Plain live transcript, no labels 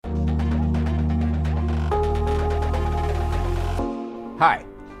Hi,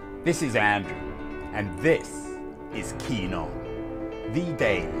 this is Andrew, and this is Keen On, the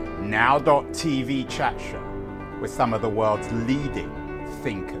daily now.tv chat show with some of the world's leading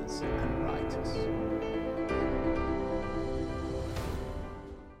thinkers and writers.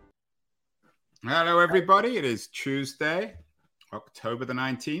 Hello, everybody. It is Tuesday, October the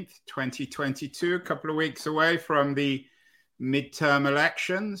 19th, 2022, a couple of weeks away from the midterm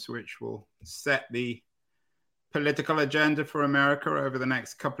elections, which will set the political agenda for America over the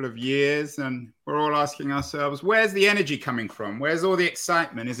next couple of years. And we're all asking ourselves, where's the energy coming from? Where's all the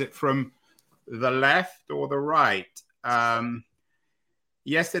excitement? Is it from the left or the right?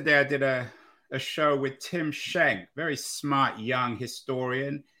 Yesterday, I did a show with Tim Schenck, very smart young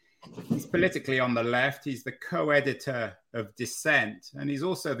historian. He's politically on the left. He's the co-editor of Dissent. And he's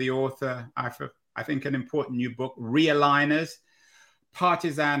also the author, I think, an important new book, Realigners,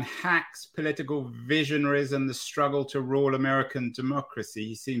 Partisan Hacks, Political Visionaries, and the Struggle to Rule American Democracy.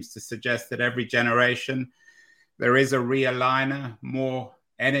 He seems to suggest that every generation there is a realigner, more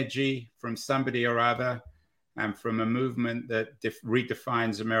energy from somebody or other, and from a movement that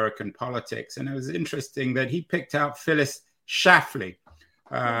redefines American politics. And it was interesting that he picked out Phyllis Schlafly,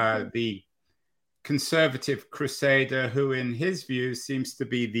 the conservative crusader who, in his view, seems to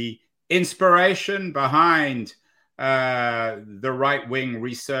be the inspiration behind the right-wing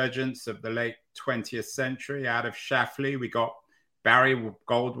resurgence of the late 20th century. Out of Schlafly, we got Barry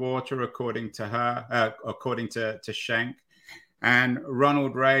Goldwater, according to Schenck, and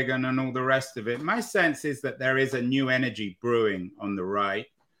Ronald Reagan and all the rest of it. My sense is that there is a new energy brewing on the right.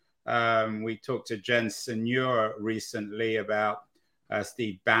 We talked to Jen Senor recently about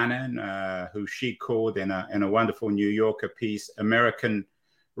Steve Bannon, who she called in a wonderful New Yorker piece, American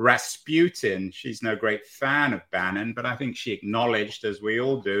Rasputin. She's no great fan of Bannon, but I think she acknowledged, as we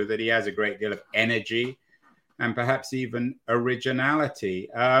all do, that he has a great deal of energy and perhaps even originality.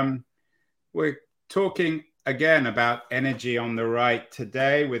 We're talking again about energy on the right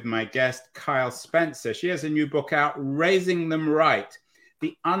today with my guest, Kyle Spencer. She has a new book out, Raising Them Right,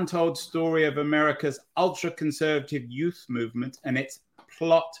 the Untold Story of America's Ultraconservative Youth Movement and its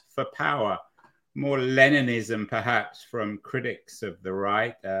Plot for Power. More Leninism, perhaps, from critics of the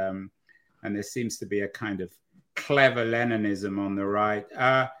right. And there seems to be a kind of clever Leninism on the right.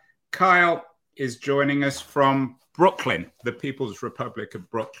 Kyle is joining us from Brooklyn, the People's Republic of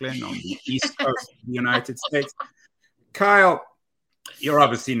Brooklyn on the East Coast of the United States. Kyle, you're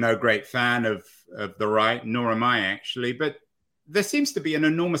obviously no great fan of the right, nor am I actually, but there seems to be an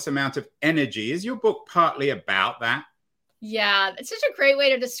enormous amount of energy. Is your book partly about that? Yeah, it's such a great way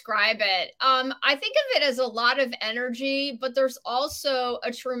to describe it. I think of it as a lot of energy, but there's also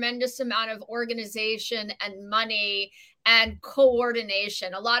a tremendous amount of organization and money and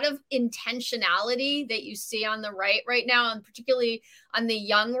coordination, a lot of intentionality that you see on the right now, and particularly on the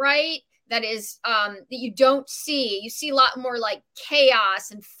young right. That is that you don't see. You see a lot more like chaos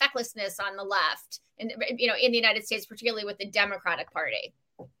and fecklessness on the left, and in the United States, particularly with the Democratic Party.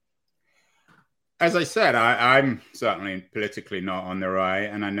 As I said, I'm certainly politically not on the right,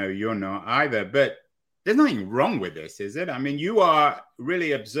 and I know you're not either, but there's nothing wrong with this, is it? I mean, you are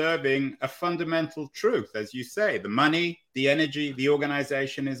really observing a fundamental truth, as you say. The money, the energy, the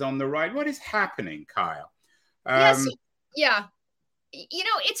organization is on the right. What is happening, Kyle? Yes, yeah.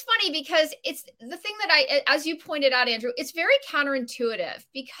 It's funny because it's the thing that as you pointed out, Andrew, it's very counterintuitive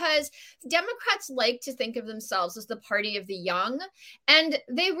because Democrats like to think of themselves as the party of the young. And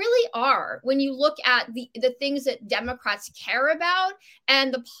they really are when you look at the things that Democrats care about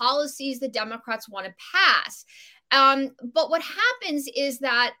and the policies that Democrats want to pass. But what happens is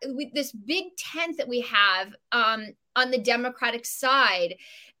that with this big tent that we have on the Democratic side,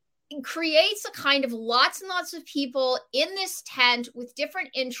 creates a kind of lots and lots of people in this tent with different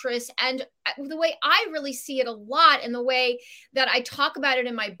interests. And the way I really see it a lot, and the way that I talk about it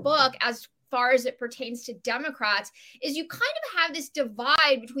in my book as far as it pertains to Democrats, is you kind of have this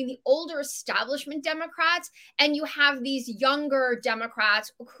divide between the older establishment Democrats and you have these younger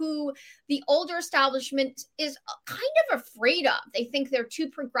Democrats who the older establishment is kind of afraid of. They think they're too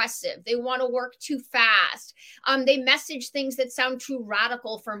progressive. They want to work too fast. They message things that sound too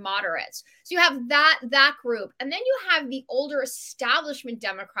radical for moderates. So you have that group. And then you have the older establishment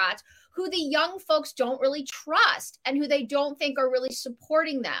Democrats who the young folks don't really trust and who they don't think are really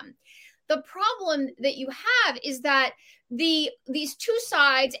supporting them. The problem that you have is that these two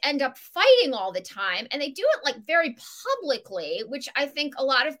sides end up fighting all the time, and they do it like very publicly, which I think a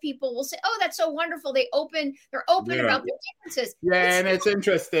lot of people will say, "Oh, that's so wonderful." They're open about their differences. Yeah, and it's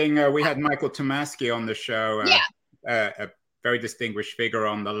interesting. We had Michael Tomasky on the show, a very distinguished figure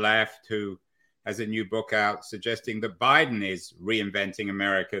on the left who has a new book out suggesting that Biden is reinventing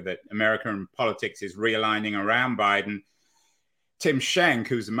America, that American politics is realigning around Biden. Tim Schenck,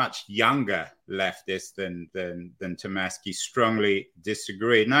 who's a much younger leftist than Tomasky, strongly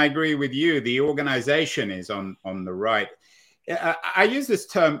disagreed. And I agree with you. The organization is on the right. I use this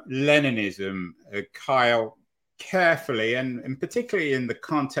term Leninism, Kyle, carefully, and particularly in the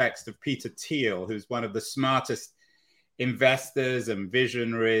context of Peter Thiel, who's one of the smartest investors and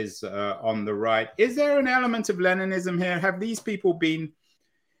visionaries on the right. Is there an element of Leninism here? Have these people been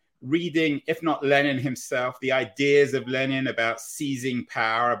reading, if not Lenin himself, the ideas of Lenin about seizing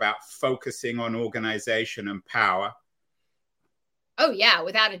power, about focusing on organization and power? Oh, yeah,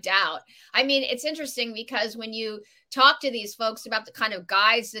 without a doubt. I mean, it's interesting because when you talk to these folks about the kind of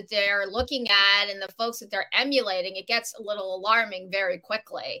guys that they're looking at and the folks that they're emulating, it gets a little alarming very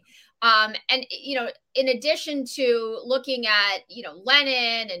quickly. And, you know, in addition to looking at, you know,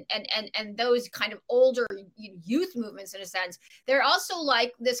 Lenin and those kind of older youth movements, in a sense, they're also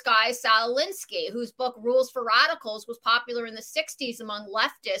like this guy, Saul Alinsky, whose book Rules for Radicals was popular in the 60s among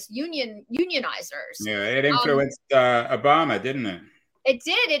leftist unionizers. Yeah, it influenced Obama, didn't it? It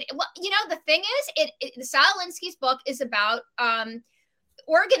did. Well, you know, the thing is, Saul Alinsky's book is about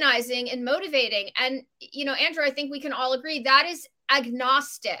organizing and motivating. And, you know, Andrew, I think we can all agree that is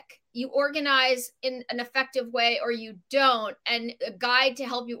agnostic. You organize in an effective way or you don't. And a guide to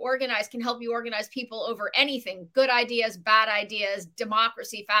help you organize can help you organize people over anything: good ideas, bad ideas,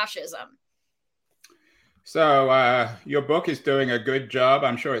 democracy, fascism. So your book is doing a good job.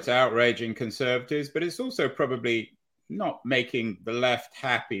 I'm sure it's outraging conservatives, but it's also probably not making the left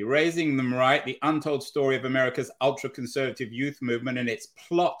happy. Raising Them Right, the untold story of America's ultra-conservative youth movement and its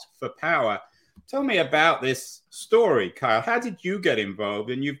plot for power. Tell me about this story, Kyle. How did you get involved?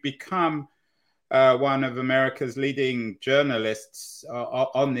 And you've become one of America's leading journalists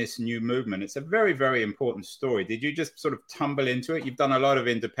on this new movement. It's a very, very important story. Did you just sort of tumble into it? You've done a lot of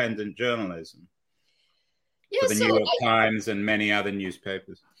independent journalism for the New York Times and many other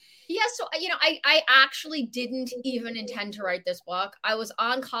newspapers. Yeah, so, you know, I actually didn't even intend to write this book. I was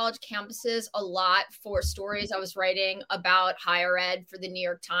on college campuses a lot for stories I was writing about higher ed for the New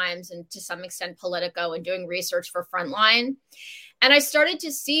York Times and to some extent Politico, and doing research for Frontline. And I started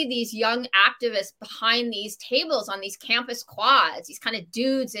to see these young activists behind these tables on these campus quads, these kind of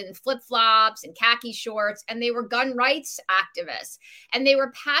dudes in flip-flops and khaki shorts, and they were gun rights activists. And they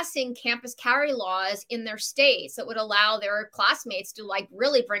were passing campus carry laws in their states that would allow their classmates to like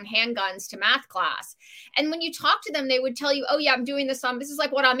really bring handguns to math class. And when you talk to them, they would tell you, oh yeah, I'm doing this this is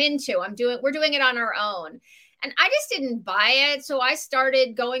like what I'm into. We're doing it on our own. And I just didn't buy it. So I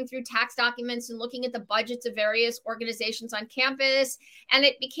started going through tax documents and looking at the budgets of various organizations on campus. And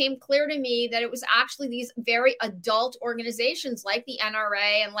it became clear to me that it was actually these very adult organizations like the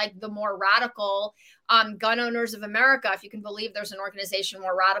NRA and like the more radical Gun Owners of America, if you can believe there's an organization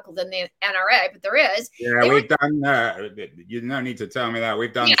more radical than the NRA, but there is. Yeah, we've done, you don't need to tell me that.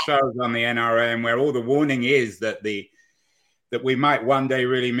 We've done shows on the NRA and where all the warning is that we might one day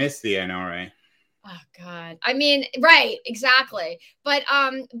really miss the NRA. Oh God. I mean, right, exactly. But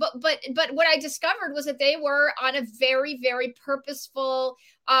what I discovered was that they were on a very, very purposeful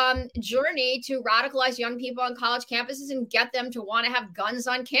journey to radicalize young people on college campuses and get them to want to have guns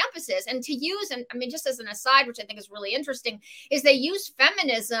on campuses and to use, and I mean, just as an aside, which I think is really interesting, is they use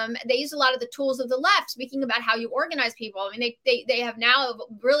feminism. They use a lot of the tools of the left, speaking about how you organize people. I mean, they have now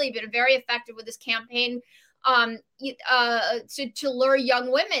really been very effective with this campaign to lure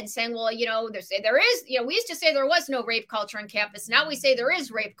young women, saying, well, you know, there is, you know, we used to say there was no rape culture on campus. Now we say there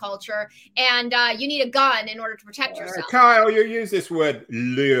is rape culture, and you need a gun in order to protect yourself. Kyle, you use this word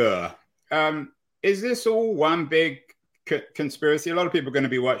lure. Is this all one big conspiracy? A lot of people are going to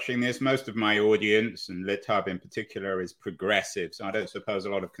be watching this. Most of my audience, and LitHub in particular, is progressive. So I don't suppose a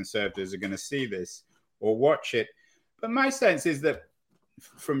lot of conservatives are going to see this or watch it. But my sense is that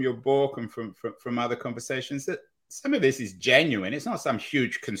from your book and from other conversations, that some of this is genuine. It's not some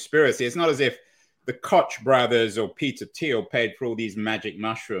huge conspiracy. It's not as if the Koch brothers or Peter Thiel paid for all these magic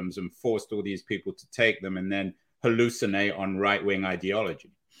mushrooms and forced all these people to take them and then hallucinate on right-wing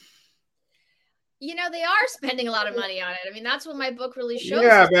ideology. You know, they are spending a lot of money on it. I mean, that's what my book really shows.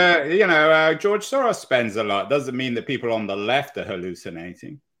 Yeah, but, you know, George Soros spends a lot. Doesn't mean that people on the left are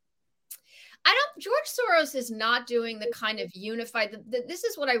hallucinating. George Soros is not doing the kind of unified, this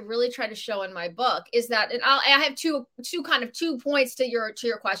is what I really try to show in my book, is that, and I have two points to your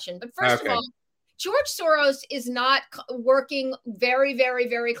question. But first of all, George Soros is not working very, very,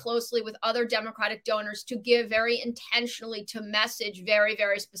 very closely with other Democratic donors to give very intentionally to message very,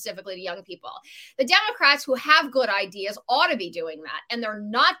 very specifically to young people. The Democrats who have good ideas ought to be doing that, and they're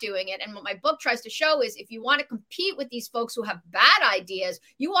not doing it. And what my book tries to show is if you want to compete with these folks who have bad ideas,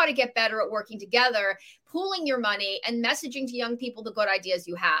 you ought to get better at working together, pooling your money and messaging to young people the good ideas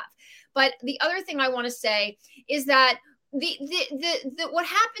you have. But the other thing I want to say is that what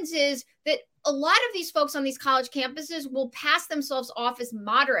happens is that a lot of these folks on these college campuses will pass themselves off as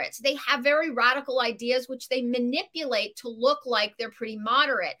moderates. They have very radical ideas, which they manipulate to look like they're pretty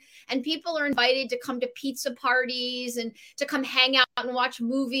moderate. And people are invited to come to pizza parties and to come hang out and watch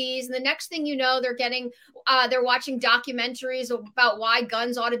movies. And the next thing you know, they're watching documentaries about why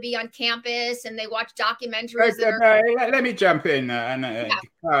guns ought to be on campus. And they watch documentaries. Let me jump in. I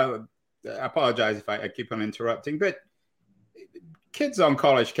apologize if I keep on interrupting, but kids on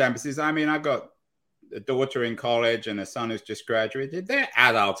college campuses, I mean, I've got a daughter in college and a son who's just graduated. They're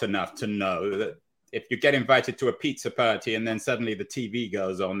adult enough to know that if you get invited to a pizza party and then suddenly the TV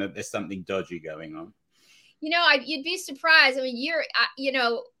goes on, that there's something dodgy going on. You'd be surprised. I mean,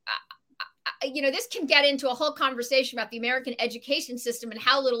 this can get into a whole conversation about the American education system and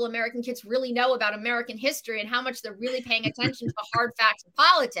how little American kids really know about American history and how much they're really paying attention to the hard facts of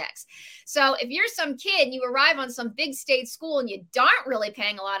politics. So if you're some kid and you arrive on some big state school and you aren't really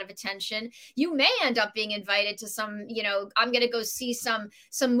paying a lot of attention, you may end up being invited to some, I'm going to go see some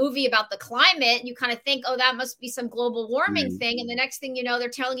movie about the climate. And you kind of think, oh, that must be some global warming thing. And the next thing you know, they're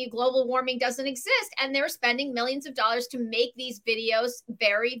telling you global warming doesn't exist. And they're spending millions of dollars to make these videos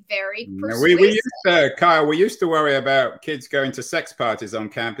very, very persuasive. We used to worry about kids going to sex parties on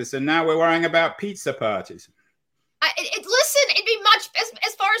campus, and now we're worrying about pizza parties. Listen, it'd be much,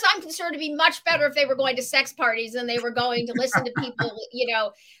 as far as I'm concerned, it'd be much better if they were going to sex parties than they were going to listen to people,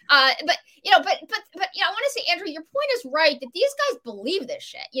 But I want to say, Andrew, your point is right that these guys believe this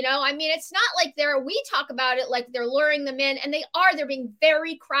shit. I mean, it's not like we talk about it like they're luring them in, and they're being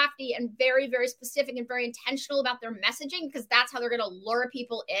very crafty and very, very specific and very intentional about their messaging because that's how they're going to lure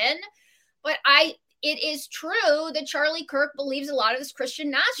people in. But it is true that Charlie Kirk believes a lot of this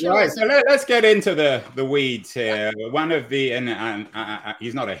Christian nationalism. Right, so let's get into the weeds here. Yeah. One of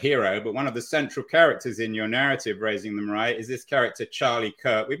he's not a hero, but one of the central characters in your narrative, Raising Them Right, is this character, Charlie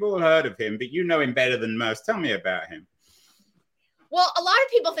Kirk. We've all heard of him, but you know him better than most. Tell me about him. Well, a lot of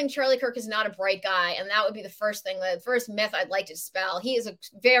people think Charlie Kirk is not a bright guy, and that would be the first myth I'd like to dispel. He is a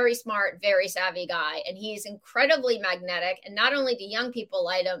very smart, very savvy guy, and he's incredibly magnetic. And not only do young people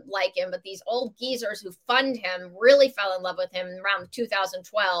like him, but these old geezers who fund him really fell in love with him around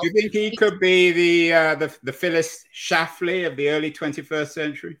 2012. Do you think he could be the Phyllis Schlafly of the early 21st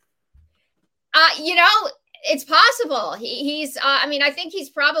century? It's possible. I think he's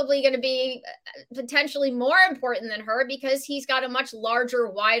probably going to be potentially more important than her because he's got a much larger,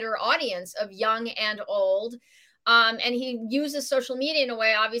 wider audience of young and old. And he uses social media in a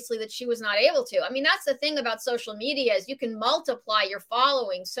way, obviously, that she was not able to. I mean, that's the thing about social media is you can multiply your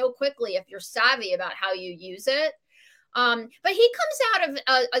following so quickly if you're savvy about how you use it. But he comes out of,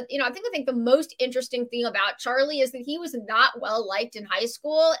 I think the most interesting thing about Charlie is that he was not well liked in high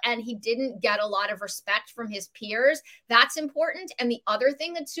school and he didn't get a lot of respect from his peers. That's important. And the other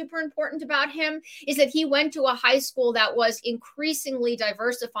thing that's super important about him is that he went to a high school that was increasingly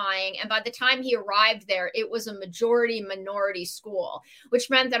diversifying. And by the time he arrived there, it was a majority minority school, which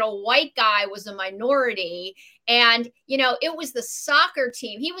meant that a white guy was a minority. And, it was the soccer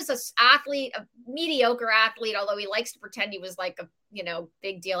team. He was a mediocre athlete, although he likes to pretend he was like a,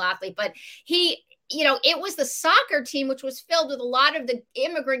 big deal athlete. But it was the soccer team, which was filled with a lot of the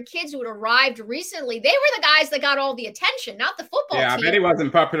immigrant kids who had arrived recently. They were the guys that got all the attention, not the football team. Yeah, I bet he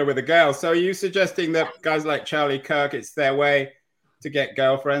wasn't popular with the girls. So are you suggesting that guys like Charlie Kirk, it's their way to get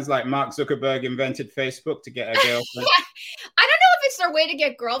girlfriends, like Mark Zuckerberg invented Facebook to get a girlfriend? I don't know if it's their way to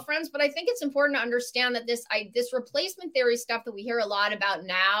get girlfriends, but I think it's important to understand that this replacement theory stuff that we hear a lot about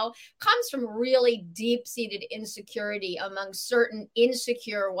now comes from really deep-seated insecurity among certain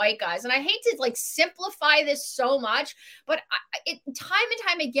insecure white guys. And I hate to simplify this so much, but time and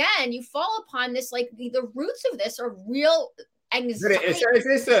time again, you fall upon this, the roots of this are real anxiety.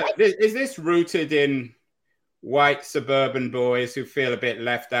 Is this rooted in white suburban boys who feel a bit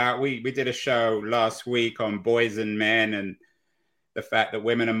left out? We did a show last week on boys and men and the fact that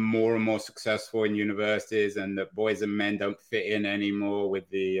women are more and more successful in universities and that boys and men don't fit in anymore with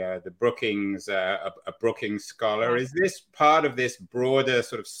the Brookings, a Brookings scholar. Is this part of this broader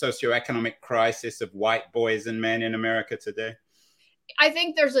sort of socioeconomic crisis of white boys and men in America today? I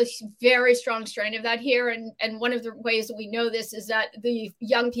think there's a very strong strain of that here. And one of the ways that we know this is that the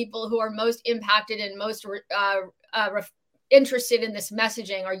young people who are most impacted and most interested in this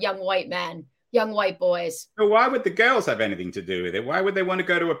messaging are young white men, young white boys. So why would the girls have anything to do with it? Why would they want to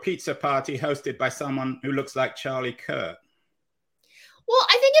go to a pizza party hosted by someone who looks like Charlie Kirk? Well,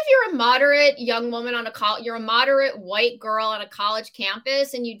 I think if you're a moderate young woman on you're a moderate white girl on a college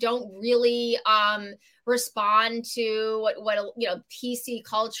campus, and you don't really respond to what PC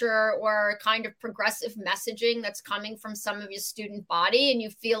culture or kind of progressive messaging that's coming from some of your student body, and you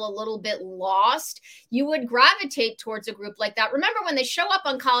feel a little bit lost, you would gravitate towards a group like that. Remember, when they show up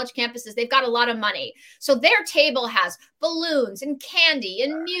on college campuses, they've got a lot of money, so their table has balloons and candy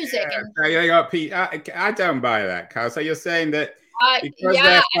and music. I don't buy that, Carl. So you're saying that because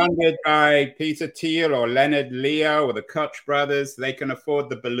they're funded by Peter Thiel or Leonard Leo or the Koch brothers, they can afford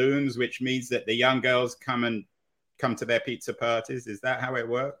the balloons, which means that the young girls come to their pizza parties. Is that how it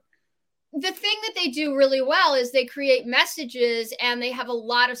works? The thing that they do really well is they create messages, and they have a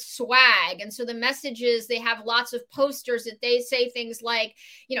lot of swag. And so the messages, they have lots of posters that they say things like,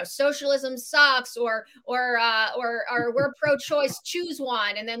 socialism sucks, or we're pro-choice, choose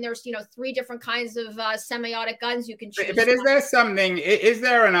one. And then there's, 3 different kinds of semiotic guns you can choose. But is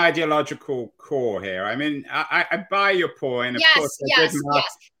there an ideological core here? I mean, I buy your point. Of course, yes.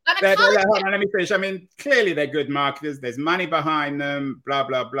 Hold on, let me finish. I mean, clearly they're good marketers. There's money behind them, blah,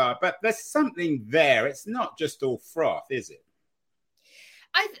 blah, blah. But there's something there. It's not just all froth, is it?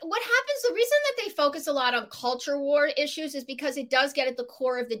 What happens, the reason that they focus a lot on culture war issues is because it does get at the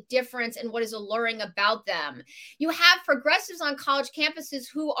core of the difference and what is alluring about them. You have progressives on college campuses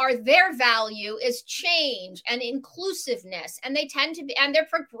who their value is change and inclusiveness, and they tend to be, and they're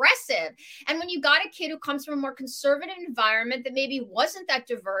progressive. And when you got a kid who comes from a more conservative environment that maybe wasn't that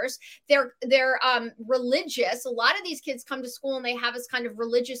diverse, they're religious. A lot of these kids come to school and they have this kind of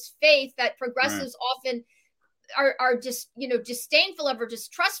religious faith that progressives often are just, disdainful of or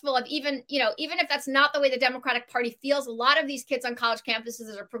distrustful of, even if that's not the way the Democratic Party feels. A lot of these kids on college campuses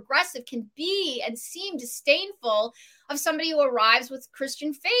that are progressive can be and seem disdainful of somebody who arrives with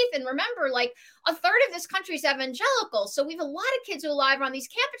Christian faith. And remember, like, a third of this country is evangelical. So we have a lot of kids who arrive on these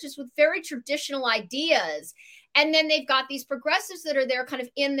campuses with very traditional ideas. And then they've got these progressives that are there kind of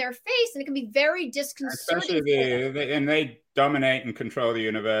in their face, and it can be very disconcerting. Especially and they dominate and control the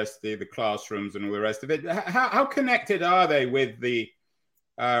university, the classrooms, and all the rest of it. How connected are they with the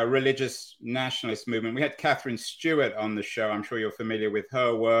religious nationalist movement? We had Catherine Stewart on the show. I'm sure you're familiar with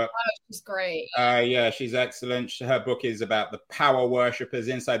her work. Oh, she's great. Yeah, she's excellent. Her book is about the power worshippers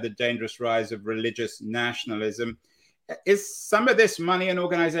inside the dangerous rise of religious nationalism. Is some of this money and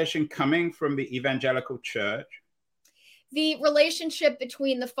organization coming from the evangelical church? The relationship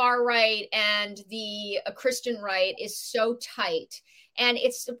between the far right and the Christian right is so tight. And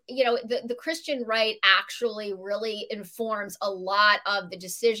it's, the Christian right actually really informs a lot of the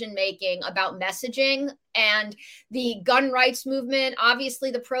decision-making about messaging. And the gun rights movement,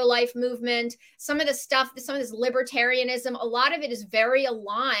 obviously the pro-life movement, some of this libertarianism, a lot of it is very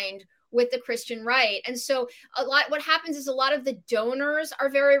aligned with the Christian right. And so what happens is a lot of the donors are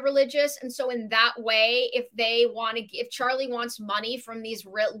very religious. And so in that way, if Charlie wants money from these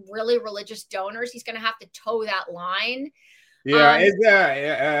really religious donors, he's going to have to toe that line. Yeah.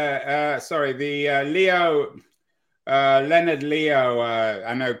 Leonard Leo,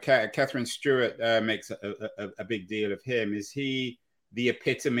 I know Catherine Stewart makes a big deal of him. Is he the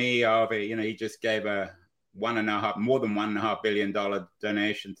epitome of it? He just gave more than $1.5 billion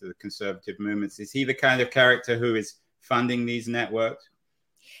donation to the conservative movements. Is he the kind of character who is funding these networks?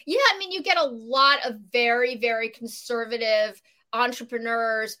 Yeah, I mean, you get a lot of very, very conservative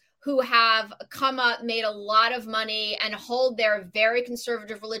entrepreneurs who have come up, made a lot of money, and hold their very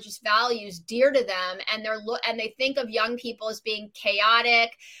conservative religious values dear to them. And they think of young people as being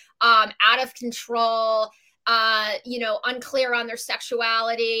chaotic, out of control, unclear on their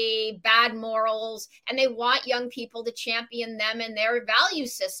sexuality, bad morals, and they want young people to champion them and their value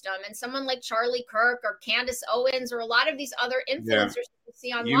system. And someone like Charlie Kirk or Candace Owens or a lot of these other influencers you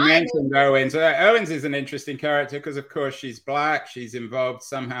see online. You mentioned Owens. Owens is an interesting character because, of course, she's Black. She's involved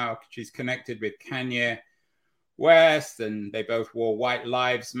somehow. She's connected with Kanye West, and they both wore White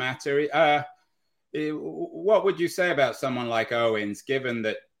Lives Matter. What would you say about someone like Owens, given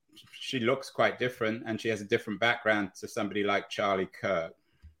that she looks quite different and she has a different background to somebody like Charlie Kirk?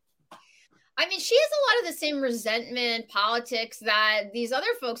 I mean, she has a lot of the same resentment politics that these other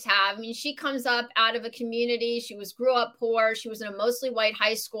folks have. I mean, she comes up out of a community. Grew up poor. She was in a mostly white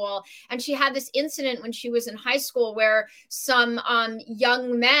high school. And she had this incident when she was in high school where some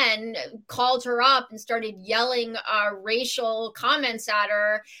young men called her up and started yelling racial comments at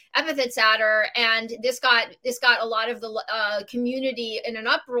her, epithets at her. And this got a lot of the community in an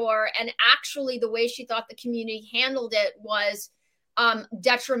uproar. And actually, the way she thought the community handled it was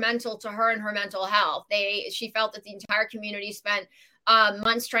detrimental to her and her mental health. She felt that the entire community spent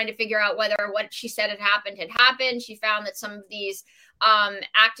months trying to figure out whether what she said had happened. She found that some of these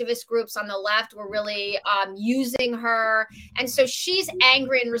activist groups on the left were really using her. And so she's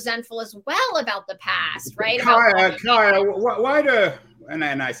angry and resentful as well about the past, right? Kaya, why do, and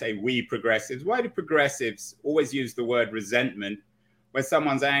then I say we progressives, why do progressives always use the word resentment when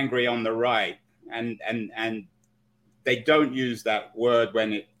someone's angry on the right? And they don't use that word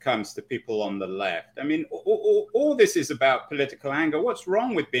when it comes to people on the left. I mean, all this is about political anger. What's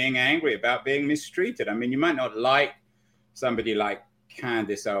wrong with being angry about being mistreated? I mean, you might not like somebody like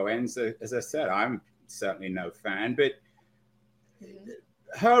Candace Owens. As I said, I'm certainly no fan, but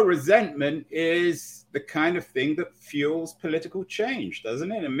her resentment is the kind of thing that fuels political change,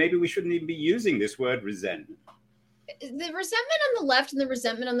 doesn't it? And maybe we shouldn't even be using this word resentment. The resentment on the left and the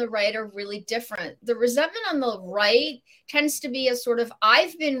resentment on the right are really different. The resentment on the right tends to be a sort of,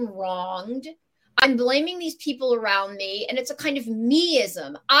 I've been wronged. I'm blaming these people around me. And it's a kind of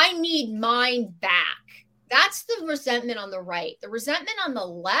meism. I need mine back. That's the resentment on the right. The resentment on the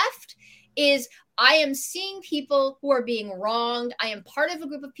left is, I am seeing people who are being wronged. I am part of a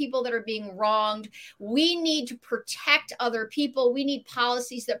group of people that are being wronged. We need to protect other people. We need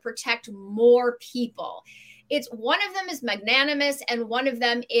policies that protect more people. It's one of them is magnanimous and one of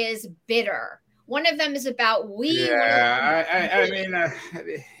them is bitter. One of them is about we. Yeah, I mean,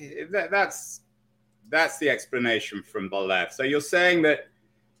 that's the explanation from the left. So you're saying that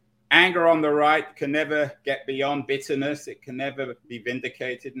anger on the right can never get beyond bitterness. It can never be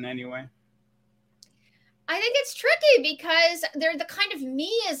vindicated in any way. I think it's tricky because they're the kind of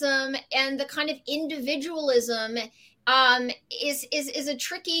meism and the kind of individualism is a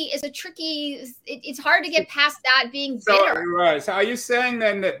tricky it's hard to get past that being bitter. Right. So are you saying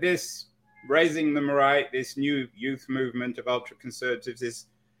then that this raising them right, this new youth movement of ultraconservatives is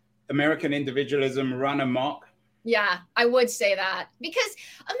American individualism run amok? Yeah, I would say that, because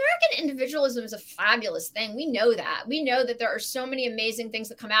American individualism is a fabulous thing. We know that. We know that there are so many amazing things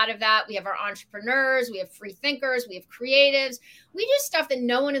that come out of that. We have our entrepreneurs, we have free thinkers, we have creatives. We do stuff that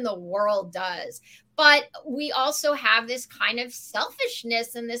no one in the world does. But we also have this kind of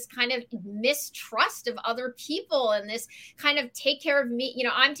selfishness and this kind of mistrust of other people and this kind of take care of me,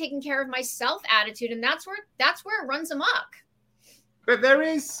 I'm taking care of myself attitude. And that's where it runs amok. But there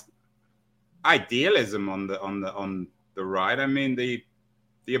is idealism on the right. I mean, the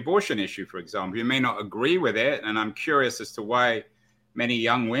abortion issue, for example, you may not agree with it, and I'm curious as to why many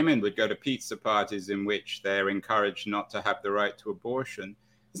young women would go to pizza parties in which they're encouraged not to have the right to abortion.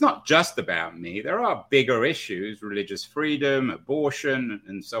 It's not just about me. There are bigger issues, religious freedom, abortion,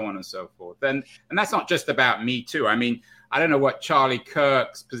 and so on and so forth. And that's not just about me too. I mean, I don't know what Charlie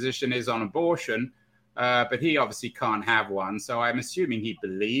Kirk's position is on abortion, but he obviously can't have one. So I'm assuming he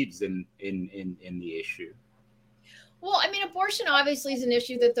believes in the issue. Well, I mean, abortion obviously is an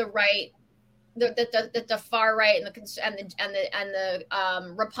issue that the right, that the far right and the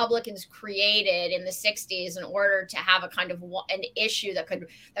Republicans created in the 60s in order to have a kind of an issue that could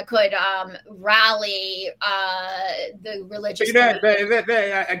rally the religious.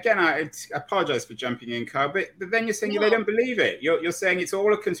 Again, I apologize for jumping in, Carl, but then you're saying they don't believe it. You're saying it's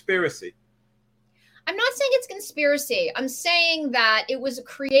all a conspiracy. I'm not saying it's conspiracy. I'm saying that it was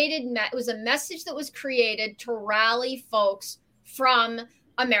a message that was created to rally folks from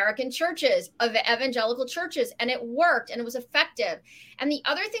American churches, of evangelical churches, and it worked and it was effective. And the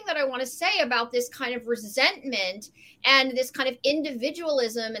other thing that I want to say about this kind of resentment and this kind of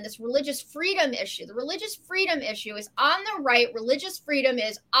individualism and this religious freedom issue, the religious freedom issue is on the right. Religious freedom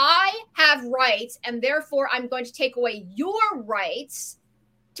is, I have rights and therefore I'm going to take away your rights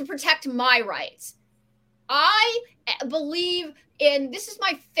to protect my rights. I believe in, this is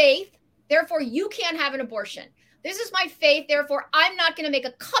my faith, therefore you can't have an abortion. This is my faith, therefore I'm not going to make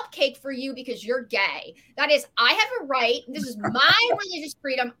a cupcake for you because you're gay. That is, I have a right. This is my religious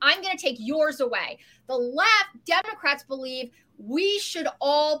freedom. I'm going to take yours away. The left, Democrats believe we should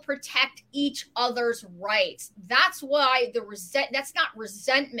all protect each other's rights. That's why that's not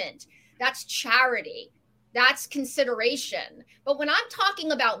resentment. That's charity. That's consideration. But when I'm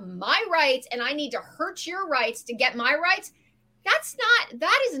talking about my rights and I need to hurt your rights to get my rights,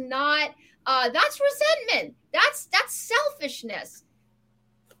 that is not That's resentment. That's selfishness.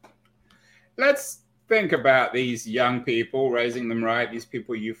 Let's think about these young people, raising them right, these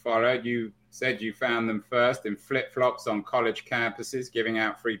people you followed. You said you found them first in flip-flops on college campuses, giving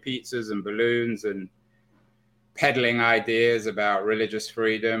out free pizzas and balloons and peddling ideas about religious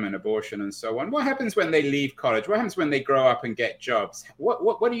freedom and abortion and so on. What happens when they leave college? What happens when they grow up and get jobs?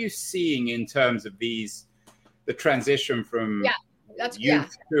 What are you seeing in terms of the transition from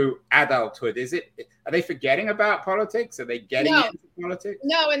youth to adulthood? Are they forgetting about politics? Are they getting into politics?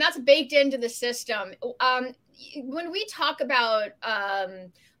 No, and that's baked into the system. When we talk about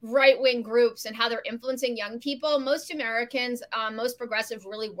right-wing groups and how they're influencing young people, most Americans, most progressives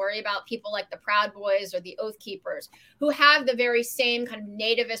really worry about people like the Proud Boys or the Oath Keepers, who have the very same kind of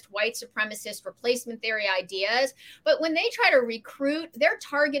nativist, white supremacist replacement theory ideas. But when they try to recruit, they're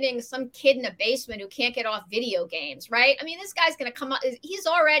targeting some kid in a basement who can't get off video games, right? I mean, this guy's going to come up, he's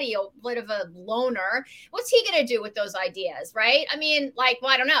already a bit of a loner. What's he going to do with those ideas, right? I mean, like,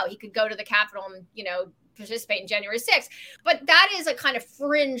 well, I don't know. He could go to the Capitol and, participate in January 6th. But that is a kind of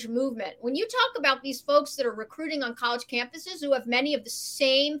fringe movement. When you talk about these folks that are recruiting on college campuses who have many of the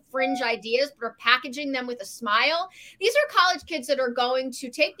same fringe ideas, but are packaging them with a smile, these are college kids that are going to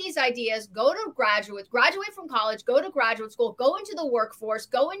take these ideas, go to graduate from college, go to graduate school, go into the workforce,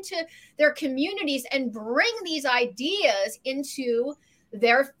 go into their communities and bring these ideas into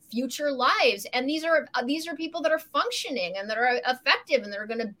their future lives. And these are people that are functioning and that are effective and that are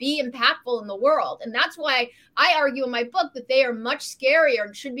going to be impactful in the world. And that's why I argue in my book that they are much scarier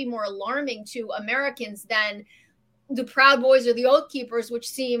and should be more alarming to Americans than the Proud Boys or the Oath Keepers, which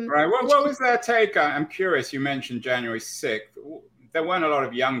seem... Right. What was their take? I'm curious. You mentioned January 6th. There weren't a lot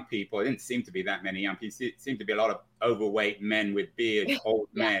of young people. It didn't seem to be that many young people. It seemed to be a lot of overweight men with beards, old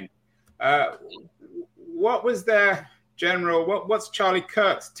men. What was their... what's Charlie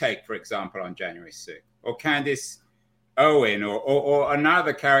Kirk's take, for example, on January 6th? Or Candace Owen, or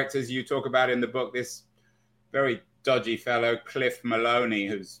another characters you talk about in the book, this very dodgy fellow, Cliff Maloney,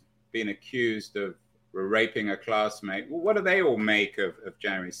 who's been accused of raping a classmate. What do they all make of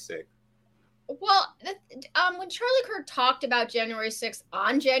January 6th? Well, when Charlie Kirk talked about January 6th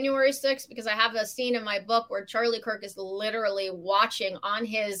on January 6th, because I have a scene in my book where Charlie Kirk is literally watching on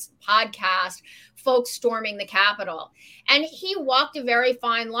his podcast folks storming the Capitol. And he walked a very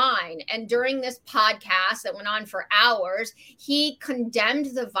fine line. And during this podcast that went on for hours, he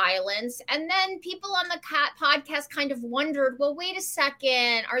condemned the violence. And then people on the podcast kind of wondered, well, wait a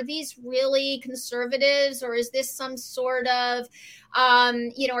second, are these really conservatives, or is this some sort of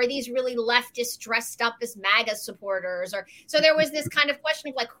are these really leftists dressed up as MAGA supporters? Or so there was this kind of question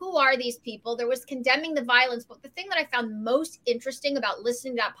of like, who are these people? There was condemning the violence. But the thing that I found most interesting about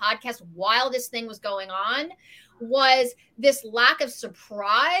listening to that podcast while this thing was going on was this lack of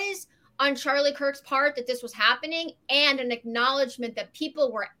surprise on Charlie Kirk's part that this was happening, and an acknowledgement that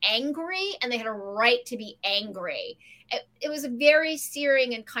people were angry and they had a right to be angry. It was a very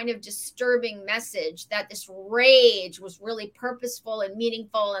searing and kind of disturbing message that this rage was really purposeful and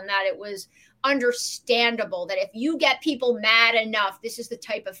meaningful, and that it was understandable that if you get people mad enough, this is the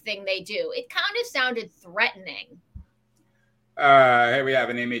type of thing they do. It kind of sounded threatening. Here we have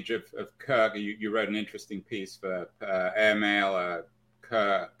an image of Kirk. You wrote an interesting piece for Airmail,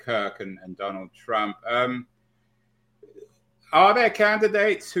 Kirk and Donald Trump. Are there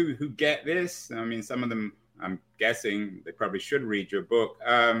candidates who get this? I mean, some of them, I'm guessing, they probably should read your book.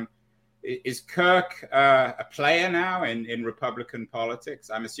 Is Kirk a player now in Republican politics?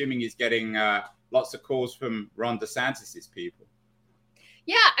 I'm assuming he's getting lots of calls from Ron DeSantis' people.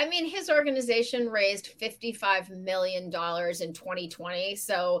 Yeah, I mean, his organization raised $55 million in 2020.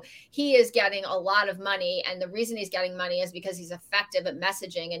 So he is getting a lot of money. And the reason he's getting money is because he's effective at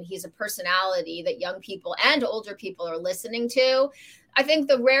messaging, and he's a personality that young people and older people are listening to. I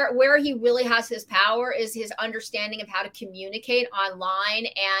think where he really has his power is his understanding of how to communicate online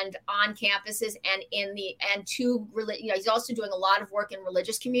and on campuses and he's also doing a lot of work in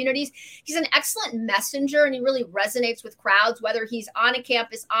religious communities. He's an excellent messenger, and he really resonates with crowds, whether he's on a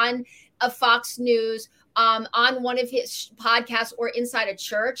campus, on a Fox News, on one of his podcasts, or inside a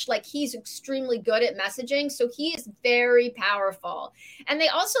church. Like, he's extremely good at messaging. So he is very powerful. And they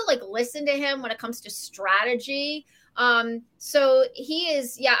also listen to him when it comes to strategy. So he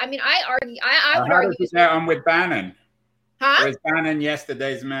is, I mean, I would argue. How does he get on with Bannon? Huh? Or is Bannon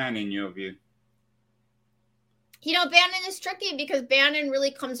yesterday's man in your view? Bannon is tricky because Bannon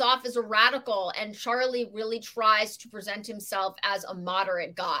really comes off as a radical, and Charlie really tries to present himself as a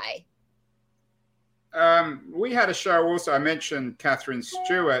moderate guy. We had a show also, I mentioned Catherine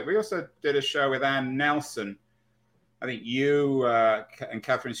Stewart. We also did a show with Ann Nelson I think you and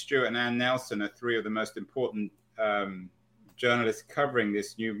Catherine Stewart and Ann Nelson are three of the most important journalists covering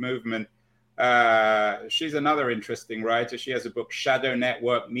this new movement. She's another interesting writer. She has a book, Shadow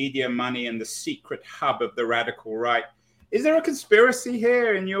Network, Media, Money, and the Secret Hub of the Radical Right. Is there a conspiracy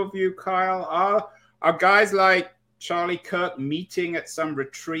here, in your view, Kyle? Are guys like Charlie Kirk meeting at some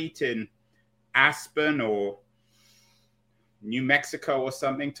retreat in Aspen or New Mexico or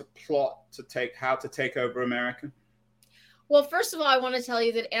something to plot how to take over America? Well, first of all, I want to tell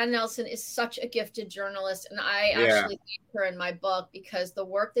you that Ann Nelson is such a gifted journalist, and I actually thank her in my book because the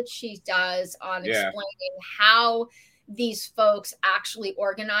work that she does on explaining how these folks actually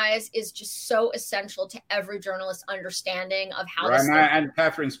organize is just so essential to every journalist's understanding of how this and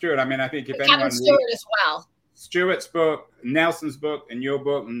Catherine Stewart. I mean, I think if anyone Stewart as well. Stewart's book, Nelson's book, and your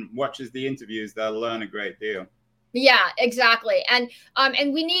book, and watches the interviews, they'll learn a great deal. Yeah, exactly. And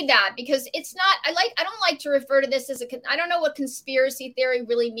we need that because it's not, I don't like to refer to this as I don't know what conspiracy theory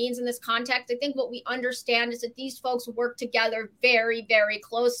really means in this context. I think what we understand is that these folks work together very, very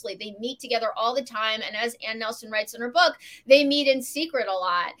closely. They meet together all the time. And as Ann Nelson writes in her book, they meet in secret a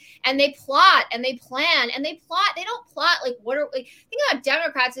lot and they plot and they plan and they plot. They don't plot like think about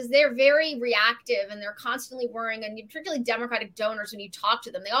Democrats is they're very reactive and they're constantly worrying, and particularly Democratic donors when you talk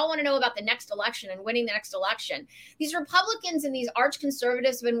to them, they all want to know about the next election and winning the next election. These Republicans and these arch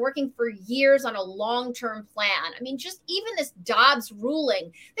conservatives have been working for years on a long-term plan. I mean, just even this Dobbs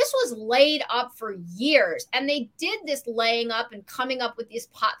ruling, this was laid up for years. And they did this laying up and coming up with these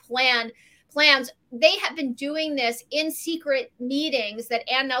plans. They have been doing this in secret meetings that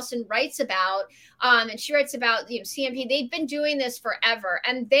Ann Nelson writes about. And she writes about CMP. They've been doing this forever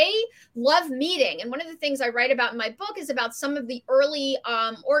and they love meeting. And one of the things I write about in my book is about some of the early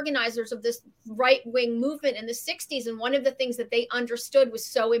organizers of this right-wing movement in the 60s. And one of the things that they understood was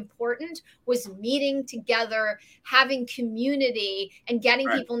so important was meeting together, having community, and getting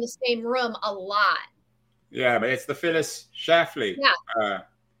people in the same room a lot. Yeah, but it's the Phyllis Schlafly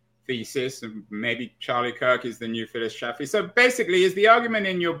thesis, and maybe Charlie Kirk is the new Phyllis Schlafly. So basically, is the argument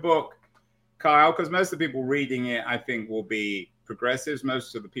in your book, Kyle, because most of the people reading it, I think, will be progressives.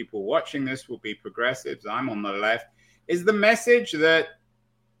 Most of the people watching this will be progressives. I'm on the left. Is the message that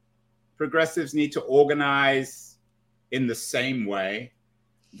progressives need to organize in the same way?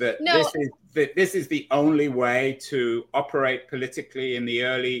 That this is the only way to operate politically in the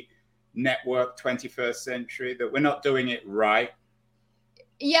early network 21st century, that we're not doing it right?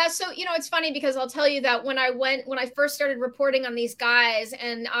 Yeah, so it's funny because I'll tell you that when I first started reporting on these guys,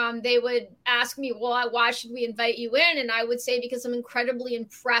 and they would ask me, well, why should we invite you in? And I would say, because I'm incredibly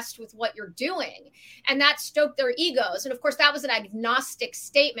impressed with what you're doing. And that stoked their egos. And of course, that was an agnostic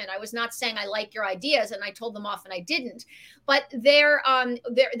statement. I was not saying I like your ideas, and I told them off and I didn't. But their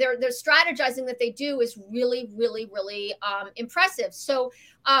strategizing that they do is really, really, really impressive. So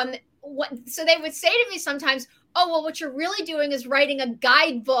so they would say to me sometimes, oh, well, what you're really doing is writing a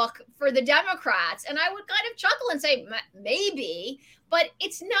guidebook for the Democrats. And I would kind of chuckle and say, maybe, but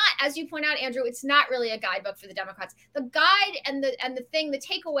it's not, as you point out, Andrew, it's not really a guidebook for the Democrats. The guide and the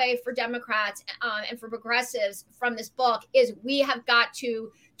takeaway for Democrats and for progressives from this book is we have got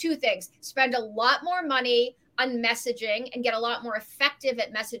to two things: spend a lot more money on messaging and get a lot more effective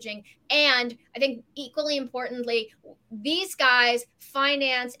at messaging. And I think equally importantly, these guys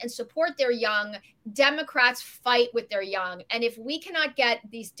finance and support their young. Democrats fight with their young. And if we cannot get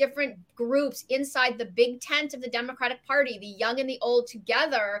these different groups inside the big tent of the Democratic Party, the young and the old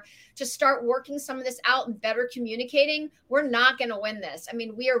together, to start working some of this out and better communicating, we're not going to win this. I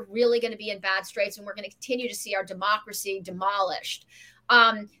mean, we are really going to be in bad straits, and we're going to continue to see our democracy demolished.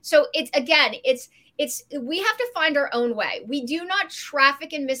 So we have to find our own way. We do not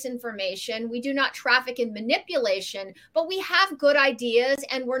traffic in misinformation. We do not traffic in manipulation, but we have good ideas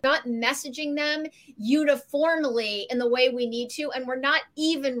and we're not messaging them uniformly in the way we need to. And we're not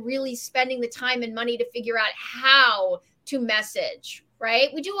even really spending the time and money to figure out how to message, right?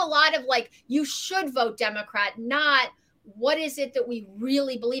 We do a lot of you should vote Democrat, not what is it that we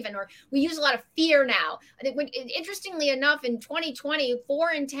really believe in? Or we use a lot of fear now. I think interestingly enough, in 2020,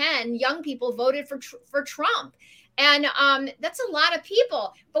 4 in 10 young people voted for Trump. And that's a lot of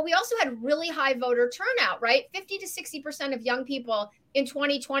people. But we also had really high voter turnout, right? 50 to 60% of young people in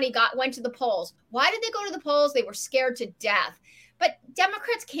 2020 went to the polls. Why did they go to the polls? They were scared to death. But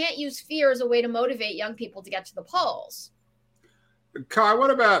Democrats can't use fear as a way to motivate young people to get to the polls. Kai, what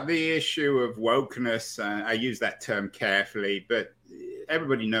about the issue of wokeness? I use that term carefully, but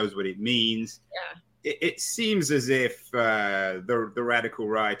everybody knows what it means. Yeah. It seems as if the radical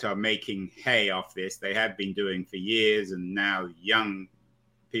right are making hay off this. They have been doing for years, and now young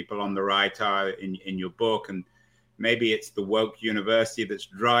people on the right are in your book, and maybe it's the woke university that's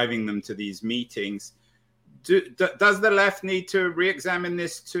driving them to these meetings. Does the left need to re-examine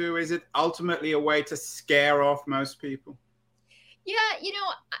this too? Is it ultimately a way to scare off most people? Yeah,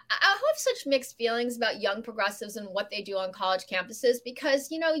 I have such mixed feelings about young progressives and what they do on college campuses because,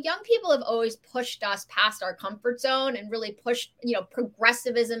 young people have always pushed us past our comfort zone and really pushed,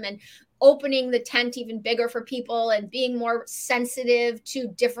 progressivism and opening the tent even bigger for people and being more sensitive to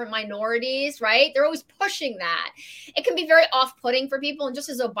different minorities, right? They're always pushing that. It can be very off-putting for people. And just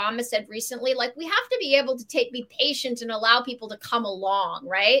as Obama said recently, like, we have to be able to be patient and allow people to come along,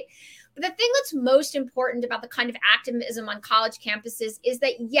 right? But the thing that's most important about the kind of activism on college campuses is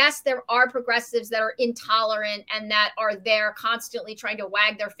that, yes, there are progressives that are intolerant and that are there constantly trying to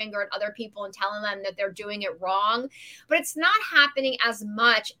wag their finger at other people and telling them that they're doing it wrong. But it's not happening as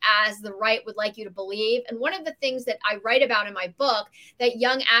much as the right would like you to believe. And one of the things that I write about in my book that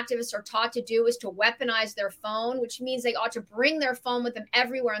young activists are taught to do is to weaponize their phone, which means they ought to bring their phone with them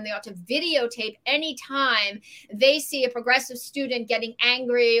everywhere and they ought to videotape any time they see a progressive student getting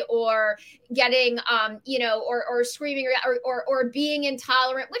angry or getting, or screaming or being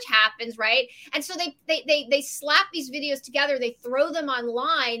intolerant, which happens, right? And so they slap these videos together, they throw them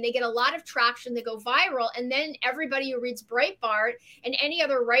online, they get a lot of traction, they go viral, and then everybody who reads Breitbart and any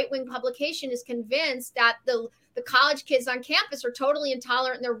other right-wing publication is convinced that the college kids on campus are totally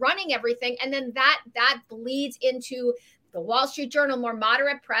intolerant and they're running everything, and then that bleeds into the Wall Street Journal, more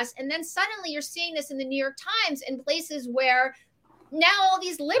moderate press, and then suddenly you're seeing this in the New York Times in places where now all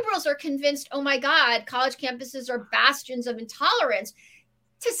these liberals are convinced, oh my God, college campuses are bastions of intolerance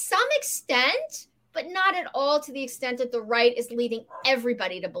to some extent, but not at all to the extent that the right is leading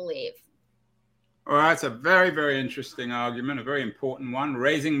everybody to believe. Well, that's a very, very interesting argument, a very important one.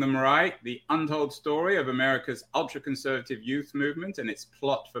 Raising Them Right, the untold story of America's ultraconservative youth movement and its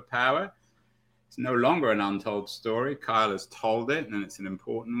plot for power. It's no longer an untold story. Kyle has told it, and it's an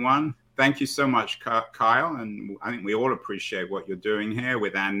important one. Thank you so much, Kyle. And I think we all appreciate what you're doing here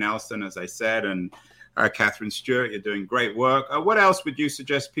with Ann Nelson, as I said, and Catherine Stewart. You're doing great work. What else would you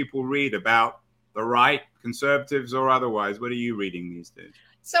suggest people read about the right, conservatives or otherwise? What are you reading these days?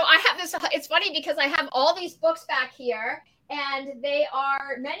 So I have this, it's funny because I have all these books back here, and they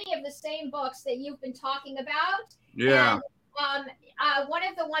are many of the same books that you've been talking about. Yeah. And, one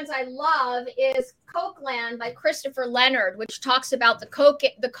of the ones I love is Cokeland by Christopher Leonard, which talks about the Coke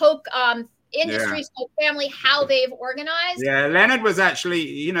industry, Coke family, how they've organized. Yeah, Leonard was actually,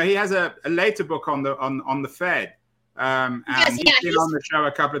 he has a later book on the Fed. And he's been on the show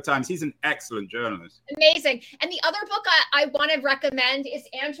a couple of times. He's an excellent journalist. Amazing. And the other book I want to recommend is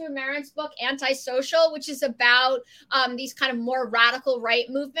Andrew Marin's book, Antisocial, which is about these kind of more radical right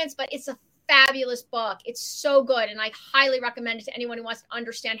movements, but it's a fabulous book. It's so good. And I highly recommend it to anyone who wants to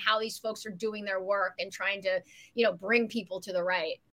understand how these folks are doing their work and trying to, bring people to the right.